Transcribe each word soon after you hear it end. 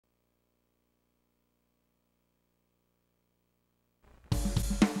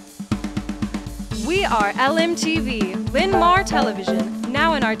We are Lmtv, Linn-Mar Television,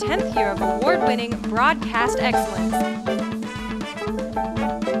 now in our 10th year of award-winning broadcast excellence.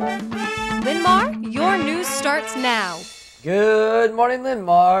 Linn-Mar, your news starts now. Good morning,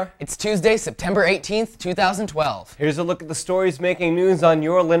 Linn-Mar. It's Tuesday, September 18th, 2012. Here's a look at the stories making news on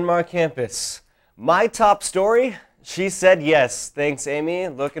your Linn-Mar campus. My top story? She said yes. Thanks, Amy.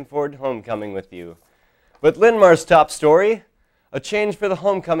 Looking forward to homecoming with you. But Linn-Mar's top story? A change for the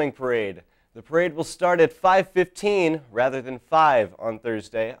homecoming parade. The parade will start at 5:15 rather than 5 on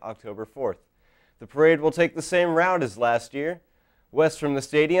Thursday, October 4th. The parade will take the same route as last year, west from the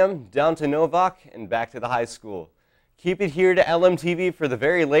stadium, down to Novak, and back to the high school. Keep it here to Lmtv for the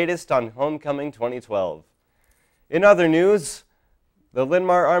very latest on Homecoming 2012. In other news, the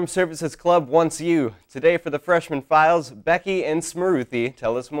Linn-Mar Armed Services Club wants you. Today for the freshman files, Becky and Smaruthi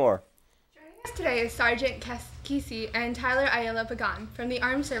tell us more. Joining us today is Sergeant Kesey and Tyler Ayala Pagan from the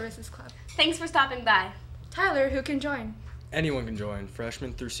Armed Services Club. Thanks for stopping by. Tyler, who can join? Anyone can join,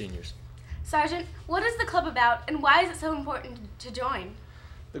 freshmen through seniors. Sergeant, what is the club about and why is it so important to join?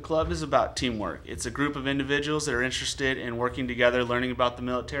 The club is about teamwork. It's a group of individuals that are interested in working together, learning about the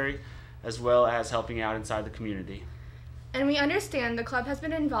military, as well as helping out inside the community. And we understand the club has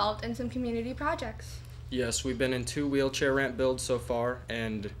been involved in some community projects. Yes, we've been in 2 wheelchair ramp builds so far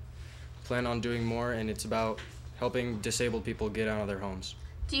and plan on doing more, and it's about helping disabled people get out of their homes.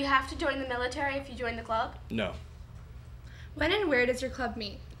 Do you have to join the military if you join the club? No. When and where does your club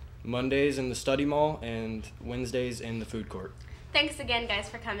meet? Mondays in the study mall and Wednesdays in the food court. Thanks again, guys,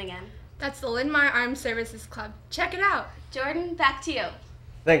 for coming in. That's the Linn-Mar Armed Services Club. Check it out. Jordan, back to you.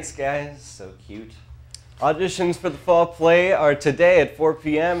 Thanks, guys. So cute. Auditions for the fall play are today at 4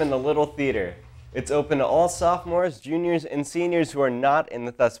 p.m. in the Little Theater. It's open to all sophomores, juniors, and seniors who are not in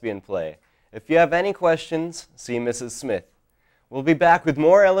the thespian play. If you have any questions, see Mrs. Smith. We'll be back with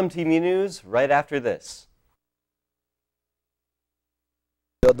more LMTV news right after this.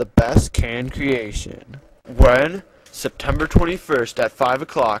 Build the best can creation. When? September 21st at 5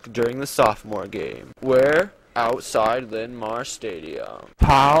 o'clock during the sophomore game. Where? Outside Linn-Mar Stadium.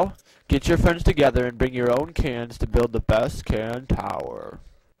 How? Get your friends together and bring your own cans to build the best can tower.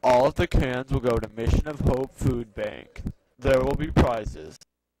 All of the cans will go to Mission of Hope Food Bank. There will be prizes.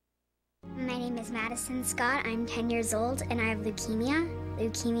 My name is Madison Scott. I'm 10 years old and I have leukemia.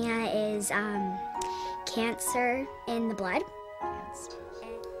 Leukemia is cancer in the blood.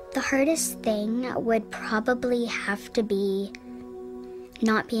 The hardest thing would probably have to be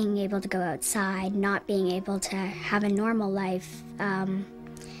not being able to go outside, not being able to have a normal life.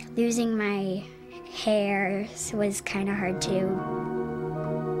 Losing my hair was kind of hard too.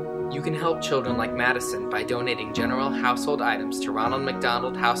 You can help children like Madison by donating general household items to Ronald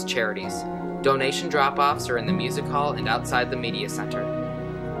McDonald House Charities. Donation drop-offs are in the music hall and outside the media center.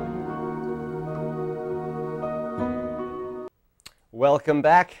 Welcome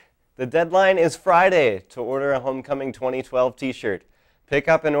back. The deadline is Friday to order a Homecoming 2012 t-shirt. Pick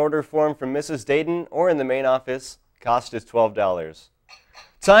up an order form from Mrs. Dayton or in the main office. Cost is $12.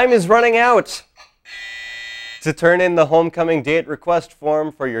 Time is running out to turn in the homecoming date request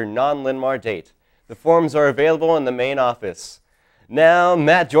form for your non-Linn-Mar date. The forms are available in the main office. Now,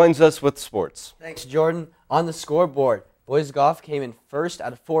 Matt joins us with sports. Thanks, Jordan. On the scoreboard, boys golf came in first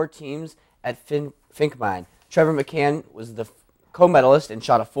out of 4 teams at Finkmine. Trevor McCann was the co-medalist and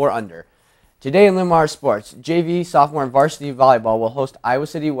shot a 4 under. Today in Linn-Mar sports, JV, sophomore, and varsity volleyball will host Iowa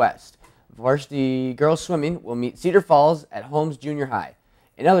City West. Varsity girls swimming will meet Cedar Falls at Holmes Junior High.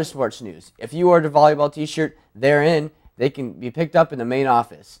 In other sports news, if you ordered a volleyball t-shirt, they're in. They can be picked up in the main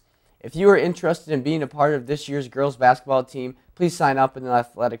office. If you are interested in being a part of this year's girls basketball team, please sign up in the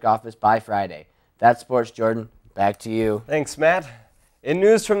athletic office by Friday. That's sports, Jordan. Back to you. Thanks, Matt. In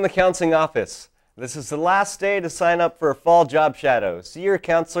news from the counseling office, this is the last day to sign up for a fall job shadow. See your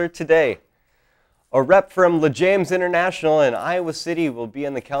counselor today. A rep from LeJames International in Iowa City will be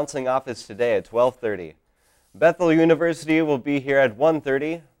in the counseling office today at 12:30. Bethel University will be here at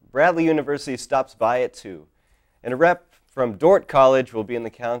 1:30. Bradley University stops by at 2. And a rep from Dordt College will be in the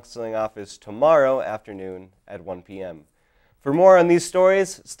counseling office tomorrow afternoon at 1 p.m. For more on these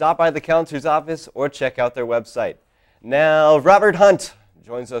stories, stop by the counselor's office or check out their website. Now, Robert Hunt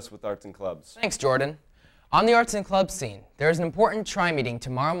joins us with Arts and Clubs. Thanks, Jordan. On the Arts and Clubs scene, there is an important tri-meeting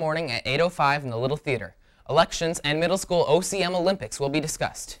tomorrow morning at 8:05 in the Little Theater. Elections and middle school OCM Olympics will be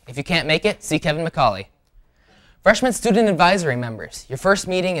discussed. If you can't make it, see Kevin McCauley. Freshman Student Advisory members, your first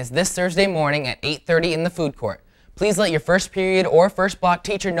meeting is this Thursday morning at 8:30 in the food court. Please let your first period or first block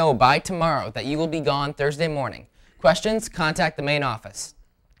teacher know by tomorrow that you will be gone Thursday morning. Questions? Contact the main office.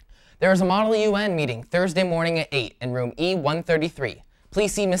 There is a Model UN meeting Thursday morning at 8 in room E133.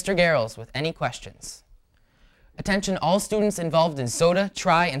 Please see Mr. Garrels with any questions. Attention all students involved in SOTA,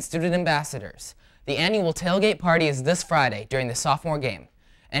 Tri, and student ambassadors. The annual tailgate party is this Friday during the sophomore game.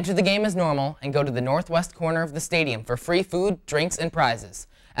 Enter the game as normal and go to the northwest corner of the stadium for free food, drinks, and prizes.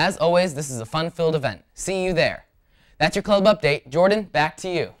 As always, this is a fun-filled event. See you there. That's your club update. Jordan, back to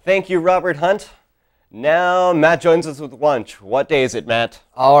you. Thank you, Robert Hunt. Now, Matt joins us with lunch. What day is it, Matt?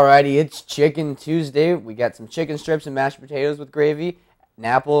 Alrighty, it's Chicken Tuesday. We got some chicken strips and mashed potatoes with gravy, an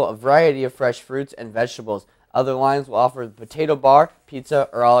apple, a variety of fresh fruits and vegetables. Other lines will offer the potato bar, pizza,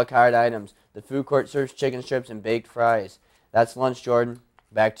 or a la carte items. The food court serves chicken strips and baked fries. That's lunch, Jordan.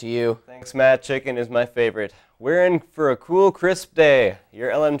 Back to you. Thanks, Matt. Chicken is my favorite. We're in for a cool, crisp day.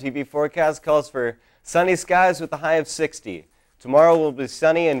 Your Lmtv forecast calls for sunny skies with a high of 60. Tomorrow will be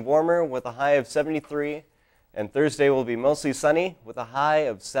sunny and warmer with a high of 73. And Thursday will be mostly sunny with a high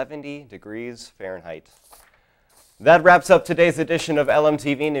of 70 degrees Fahrenheit. That wraps up today's edition of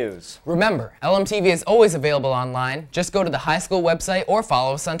LMTV News. Remember, LMTV is always available online. Just go to the high school website or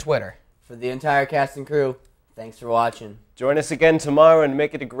follow us on Twitter. For the entire cast and crew, thanks for watching. Join us again tomorrow and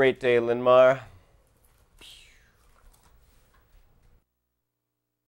make it a great day, Linn-Mar.